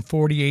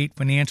 148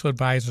 financial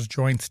advisors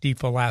joined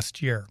Stifel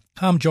last year.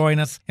 Come join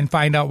us and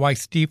find out why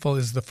Stifel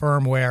is the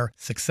firm where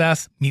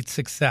success meets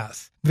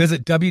success.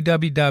 Visit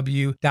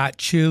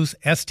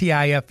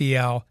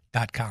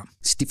www.choosestifel.com.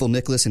 Stifel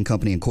Nicholas and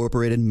Company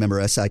Incorporated,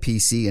 member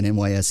SIPC and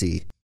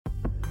NYSE.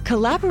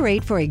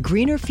 Collaborate for a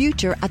greener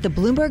future at the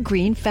Bloomberg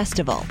Green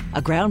Festival,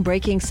 a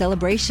groundbreaking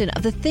celebration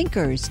of the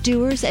thinkers,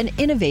 doers, and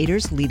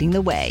innovators leading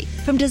the way.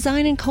 From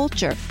design and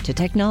culture to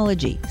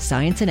technology,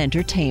 science, and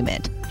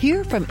entertainment.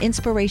 Hear from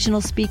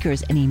inspirational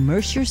speakers and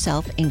immerse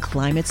yourself in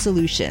climate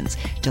solutions.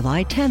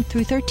 July 10th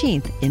through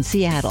 13th in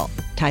Seattle.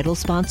 Title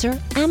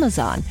sponsor,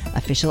 Amazon.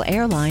 Official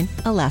airline,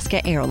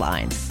 Alaska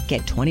Airlines.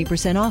 Get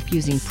 20% off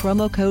using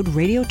promo code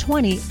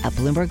Radio20 at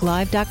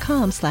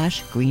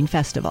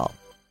BloombergLive.com/greenfestival.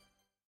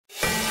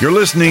 You're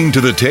listening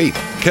to The Tape.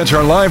 Catch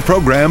our live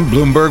program,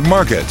 Bloomberg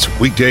Markets,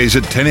 weekdays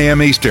at 10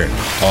 a.m. Eastern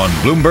on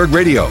Bloomberg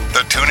Radio,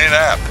 the TuneIn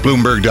app,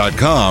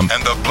 Bloomberg.com,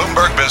 and the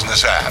Bloomberg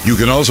Business app. You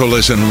can also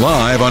listen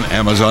live on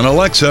Amazon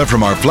Alexa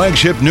from our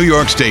flagship New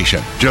York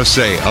station. Just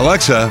say,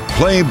 Alexa,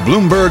 play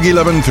Bloomberg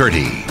 1130.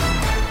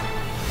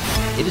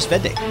 It is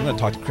Fed Day. I'm going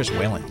to talk to Chris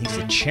Whalen. He's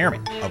the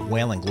chairman of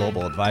Whalen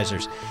Global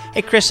Advisors.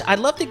 Hey, Chris, I'd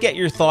love to get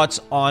your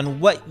thoughts on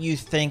what you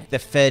think the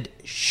Fed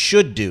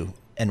should do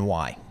and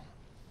why.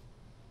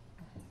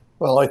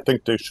 Well, I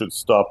think they should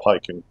stop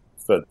hiking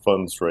Fed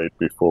funds rate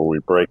before we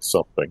break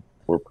something.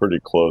 We're pretty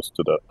close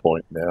to that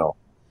point now.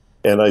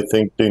 And I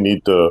think they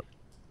need to,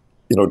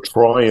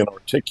 try and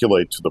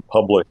articulate to the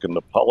public and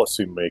the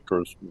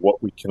policymakers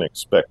what we can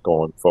expect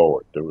going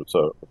forward. There was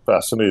a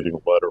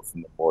fascinating letter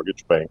from the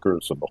mortgage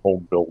bankers and the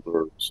home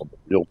builders and the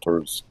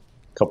realtors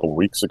a couple of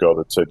weeks ago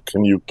that said,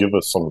 can you give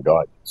us some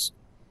guidance?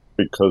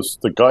 Because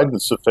the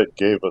guidance the Fed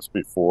gave us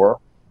before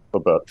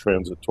about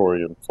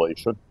transitory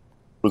inflation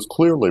was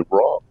clearly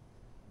wrong.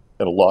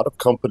 And a lot of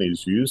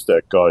companies use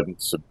that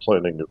guidance in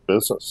planning their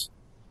business.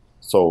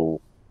 So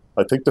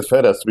I think the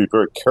Fed has to be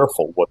very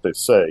careful what they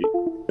say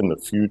in the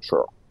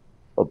future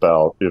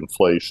about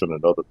inflation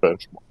and other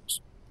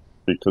benchmarks,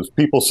 because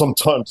people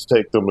sometimes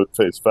take them at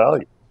face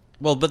value.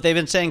 Well, but they've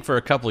been saying for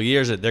a couple of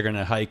years that they're going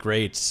to hike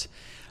rates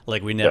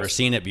like we never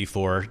seen it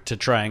before to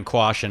try and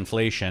quash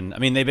inflation. I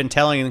mean, they've been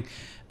telling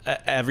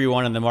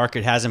everyone in the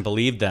market hasn't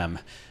believed them,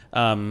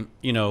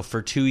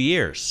 for 2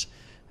 years.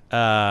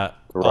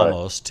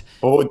 Almost.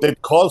 Well, they've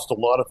caused a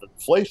lot of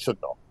inflation,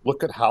 though.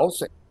 Look at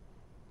housing.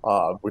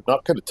 We're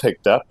not going to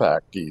take that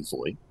back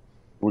easily.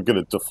 We're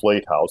going to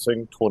deflate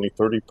housing 20,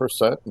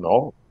 30%?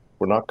 No,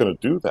 we're not going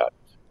to do that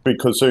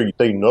because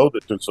they know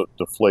that there's a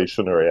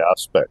deflationary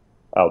aspect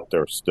out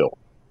there still,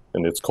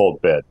 and it's called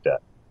bad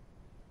debt.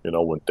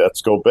 When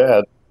debts go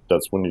bad,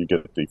 that's when you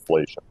get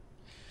deflation.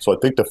 So I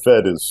think the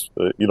Fed is,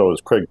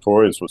 as Craig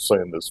Torres was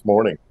saying this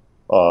morning,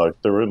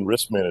 they're in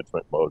risk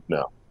management mode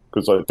now,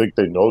 because I think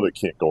they know they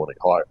can't go any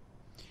higher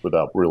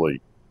without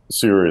really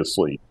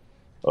seriously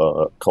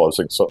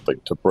causing something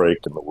to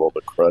break in the world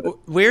of credit.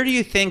 Where do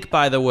you think,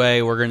 by the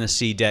way, we're going to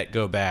see debt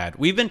go bad?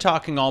 We've been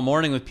talking all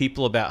morning with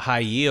people about high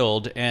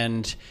yield,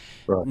 and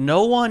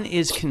no one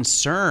is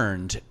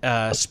concerned.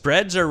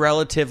 Spreads are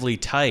relatively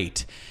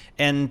tight.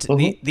 And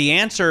the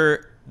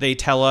answer, they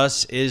tell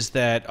us, is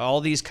that all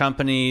these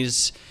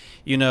companies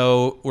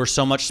were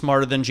so much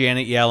smarter than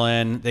Janet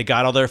Yellen. They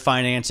got all their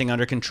financing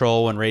under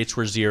control when rates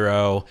were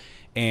zero,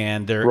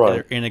 and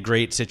they're in a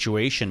great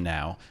situation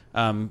now.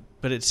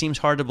 But it seems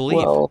hard to believe.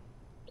 Well,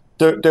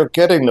 they're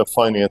getting the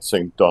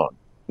financing done,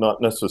 not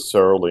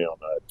necessarily on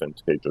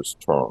advantageous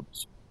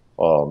terms.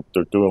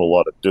 They're doing a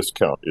lot of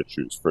discount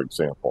issues, for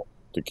example,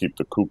 to keep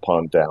the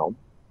coupon down,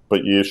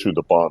 but you issue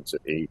the bonds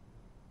at 8.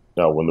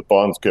 Now, when the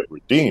bonds get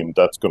redeemed,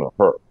 that's going to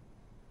hurt.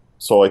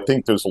 So I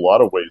think there's a lot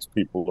of ways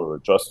people are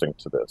adjusting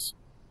to this.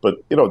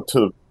 But,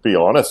 to be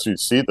honest, you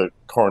see the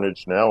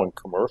carnage now in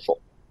commercial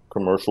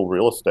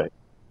real estate.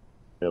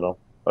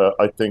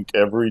 I think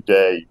every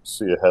day you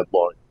see a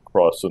headline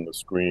crossing the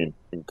screen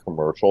in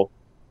commercial,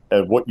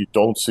 and what you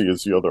don't see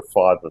is the other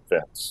 5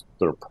 events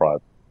that are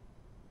private,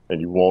 and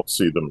you won't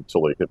see them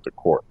until they hit the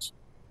courts.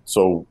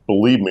 So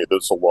believe me,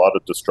 there's a lot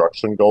of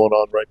destruction going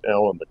on right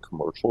now on the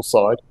commercial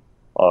side,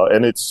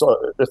 and it's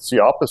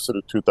the opposite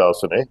of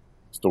 2008.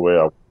 It's the way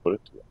I would put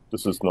it to you.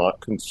 This is not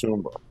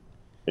consumer,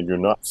 and you're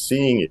not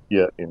seeing it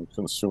yet in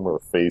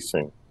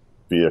consumer-facing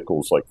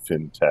vehicles like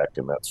fintech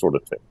and that sort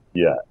of thing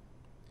yet.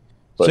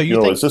 But,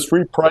 so as this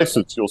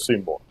reprices, you'll see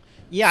more.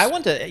 Yeah, I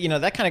want to,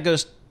 that kind of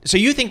goes. So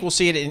you think we'll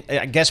see it in,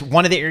 I guess,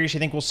 one of the areas you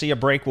think we'll see a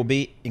break will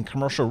be in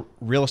commercial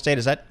real estate.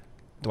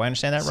 Do I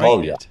understand that right?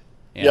 Oh, yeah.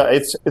 Yeah,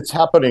 it's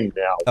happening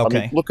now. Okay.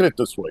 I mean, look at it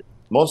this way.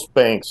 Most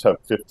banks have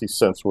 50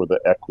 cents worth of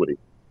equity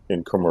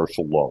in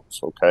commercial loans,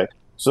 okay?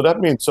 So that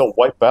means they'll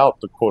wipe out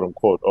the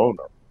quote-unquote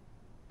owner,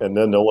 and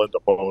then they'll end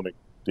up owning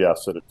the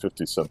asset at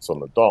 50 cents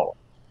on the dollar.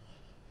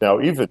 Now,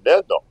 even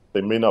then, though,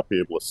 they may not be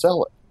able to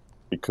sell it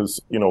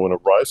because, in a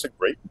rising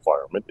rate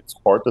environment, it's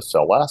hard to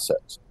sell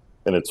assets,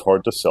 and it's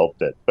hard to sell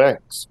dead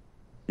banks.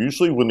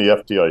 Usually when the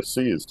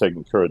FDIC is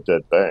taking care of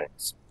dead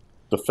banks,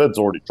 the Fed's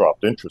already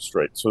dropped interest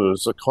rates. So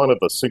there's a kind of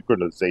a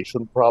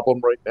synchronization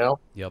problem right now.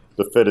 Yep.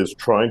 The Fed is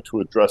trying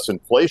to address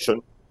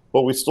inflation,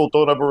 but we still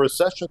don't have a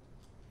recession.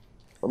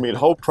 I mean,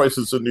 home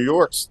prices in New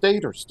York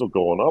State are still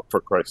going up,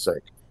 for Christ's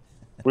sake.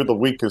 We're the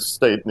weakest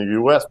state in the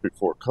U.S.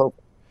 before COVID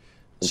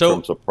in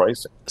terms of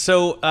pricing.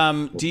 So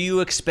do you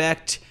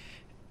expect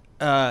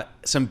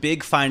some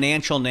big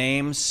financial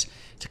names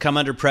to come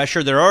under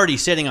pressure. They're already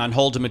sitting on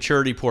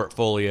hold-to-maturity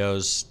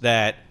portfolios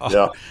that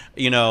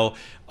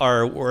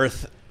are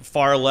worth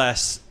far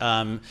less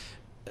than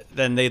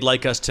they'd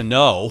like us to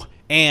know.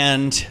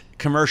 And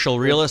commercial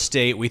real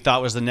estate, we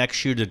thought was the next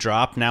shoe to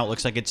drop. Now it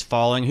looks like it's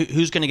falling.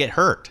 Who's going to get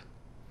hurt?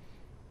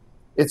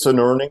 It's an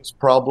earnings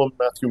problem,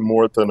 Matthew,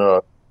 more than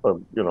a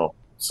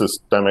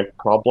systemic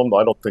problem.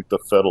 I don't think the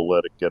Fed will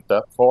let it get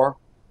that far.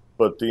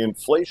 But the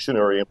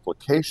inflationary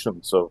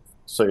implications of,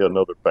 say,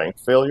 another bank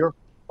failure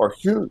are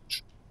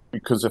huge.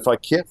 Because if I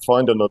can't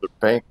find another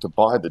bank to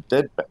buy the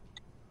dead bank,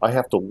 I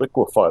have to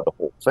liquefy the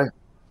whole thing,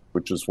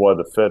 which is why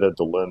the Fed had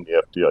to lend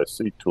the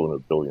FDIC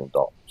 $200 billion.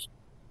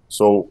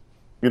 So,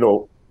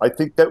 I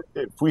think that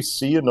if we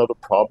see another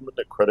problem in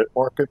the credit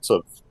markets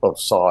of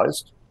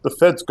size, the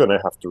Fed's going to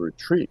have to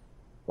retreat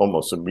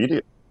almost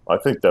immediately. I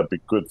think that'd be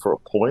good for a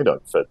point on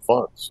Fed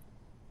funds,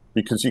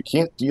 because you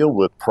can't deal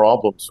with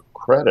problems of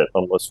credit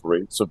unless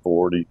rates have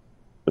already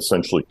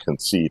essentially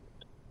conceded.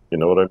 You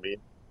know what I mean?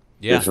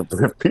 Yeah.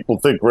 If people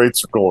think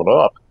rates are going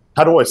up,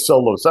 how do I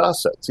sell those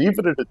assets?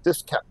 Even at a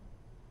discount.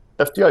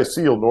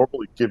 FDIC will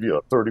normally give you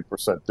a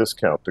 30%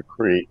 discount to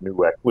create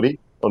new equity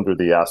under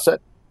the asset.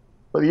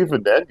 But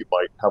even then, you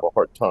might have a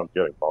hard time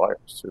getting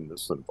buyers in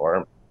this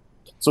environment.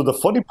 So the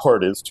funny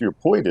part is, to your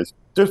point, is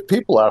there's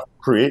people out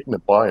creating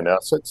and buying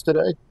assets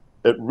today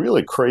at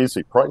really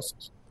crazy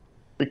prices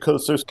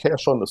because there's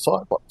cash on the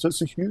sidelines.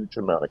 There's a huge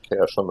amount of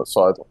cash on the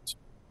sidelines.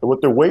 And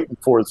what they're waiting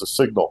for is a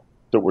signal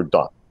that we're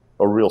done,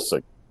 a real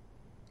signal.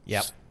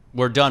 Yep.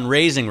 We're done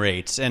raising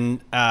rates.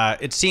 And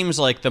it seems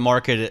like the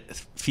market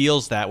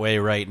feels that way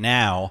right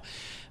now.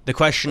 The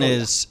question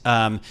is,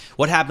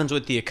 what happens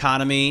with the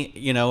economy,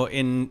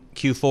 in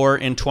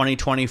Q4 in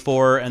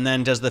 2024, and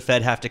then does the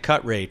Fed have to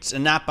cut rates?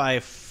 And not by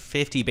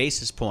 50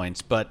 basis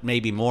points, but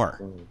maybe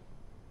more.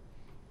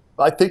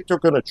 I think they're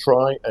going to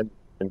try and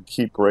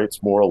keep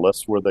rates more or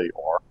less where they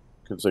are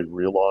because they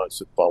realize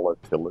that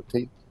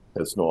volatility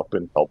has not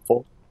been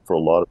helpful for a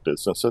lot of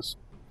businesses.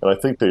 And I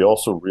think they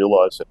also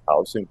realize that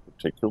housing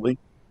particularly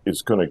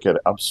is going to get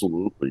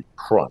absolutely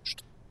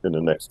crunched in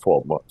the next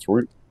 12 months.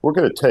 We're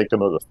going to take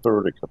another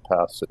third of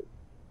capacity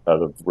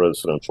out of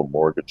residential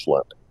mortgage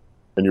lending.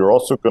 And you're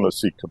also going to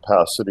see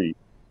capacity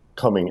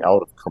coming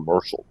out of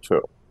commercial,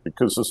 too,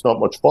 because there's not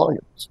much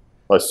volumes.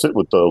 I sit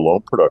with the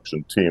loan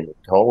production team at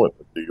Cohen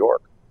in New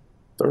York.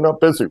 They're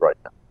not busy right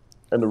now.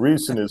 And the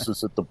reason is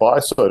that the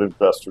buy-side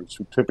investors,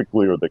 who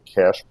typically are the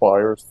cash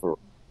buyers for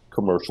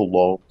commercial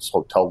loans,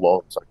 hotel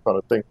loans, that kind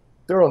of thing,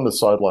 they're on the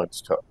sidelines,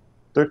 too.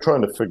 They're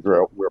trying to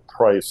figure out where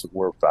price and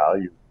where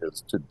value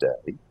is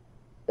today.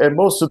 And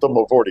most of them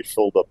have already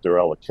filled up their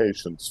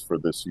allocations for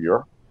this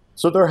year.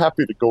 So they're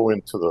happy to go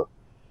into the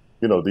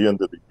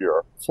end of the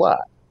year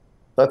flat.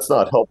 That's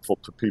not helpful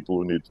to people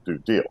who need to do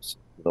deals.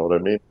 You know what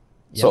I mean?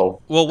 Yep.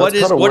 So what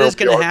is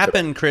going to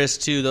happen, Chris,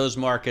 to those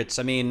markets?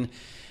 I mean,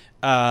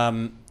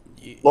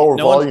 lower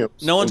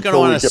volumes. No one's going to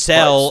want to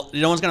sell.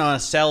 No one's going to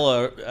want to sell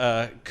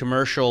a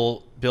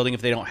commercial building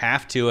if they don't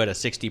have to at a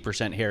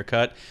 60%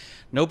 haircut.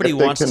 Nobody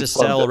wants to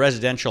sell a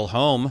residential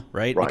home,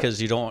 right?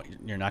 Because you're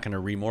not going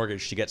to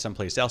remortgage to get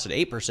someplace else at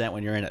 8%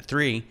 when you're in at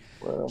 3%.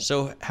 Well,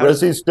 so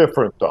resi's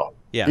different, though.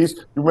 Yeah. You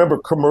remember,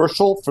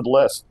 commercial for the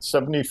last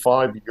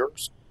 75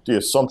 years, the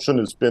assumption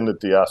has been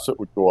that the asset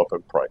would go up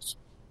in price,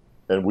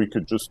 and we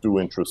could just do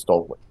interest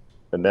only.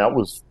 And that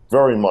was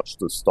very much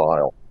the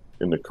style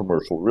in the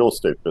commercial real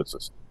estate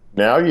business.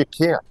 Now you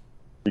can't,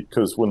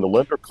 because when the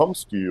lender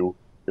comes to you,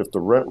 if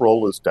the rent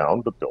roll is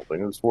down, the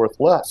building is worth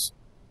less.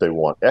 They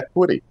want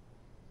equity.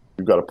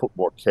 You've got to put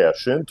more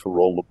cash in to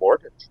roll the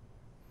mortgage.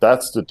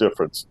 That's the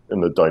difference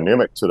in the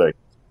dynamic today.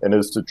 And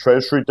as the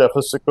Treasury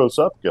deficit goes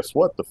up, guess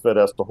what? The Fed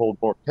has to hold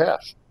more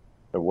cash.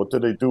 And what do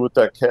they do with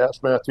that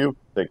cash, Matthew?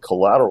 They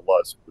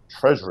collateralize it with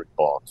Treasury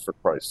bonds, for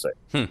Christ's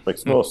sake.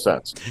 Makes no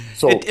sense.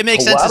 So it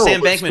makes sense to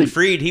Sam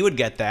Bankman-Fried. He would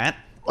get that.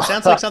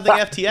 Sounds like something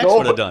FTX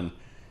would have done.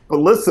 But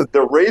listen,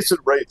 they're raising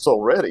rates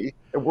already,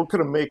 and we're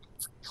going to make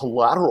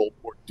collateral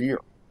more dear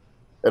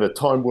at a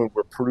time when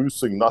we're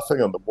producing nothing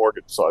on the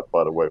mortgage side,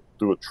 by the way.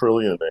 We'll do $1.5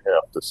 trillion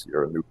this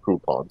year in new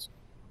coupons.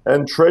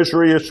 And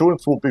Treasury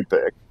issuance will be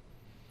big.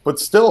 But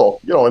still,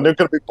 and they're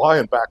going to be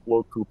buying back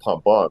low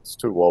coupon bonds,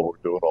 too, while we're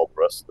doing all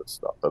the rest of this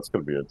stuff. That's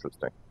going to be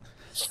interesting.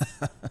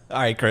 All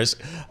right, Chris.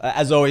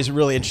 As always,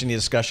 really interesting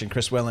discussion.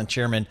 Chris Whalen,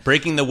 Chairman.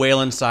 Breaking the whale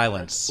in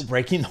silence.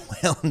 Breaking the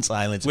whale in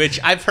silence. Which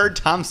I've heard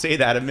Tom say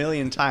that a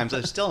million times.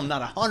 I still am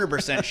not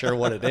 100% sure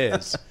what it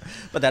is.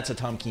 But that's a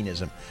Tom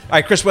Keenism. All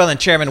right, Chris Whalen,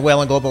 Chairman,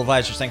 Whalen Global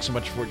Advisors. Thanks so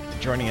much for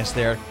joining us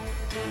there.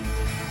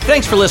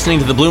 Thanks for listening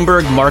to the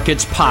Bloomberg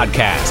Markets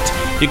Podcast.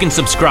 You can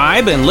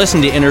subscribe and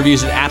listen to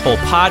interviews at Apple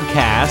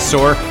Podcasts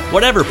or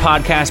whatever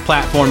podcast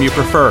platform you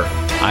prefer.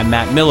 I'm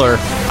Matt Miller.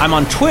 I'm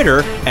on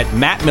Twitter at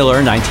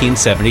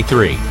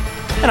MattMiller1973.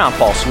 And I'm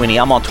Paul Sweeney.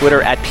 I'm on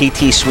Twitter at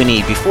PT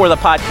Sweeney. Before the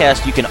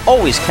podcast, you can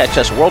always catch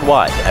us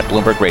worldwide at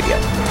Bloomberg Radio.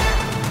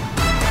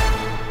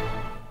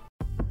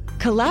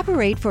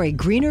 Collaborate for a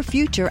greener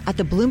future at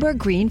the Bloomberg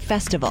Green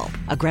Festival,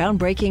 a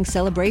groundbreaking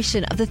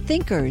celebration of the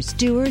thinkers,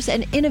 doers,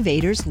 and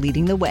innovators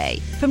leading the way.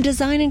 From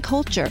design and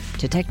culture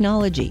to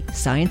technology,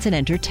 science, and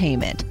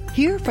entertainment.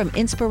 Hear from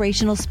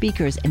inspirational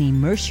speakers and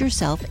immerse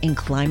yourself in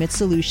climate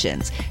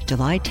solutions.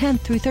 July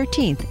 10th through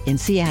 13th in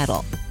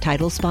Seattle.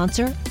 Title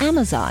sponsor,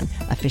 Amazon.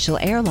 Official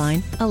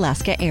airline,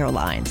 Alaska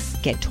Airlines.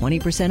 Get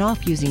 20%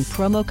 off using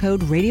promo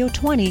code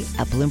radio20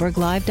 at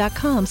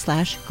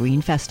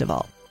BloombergLive.com/Green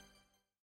Festival.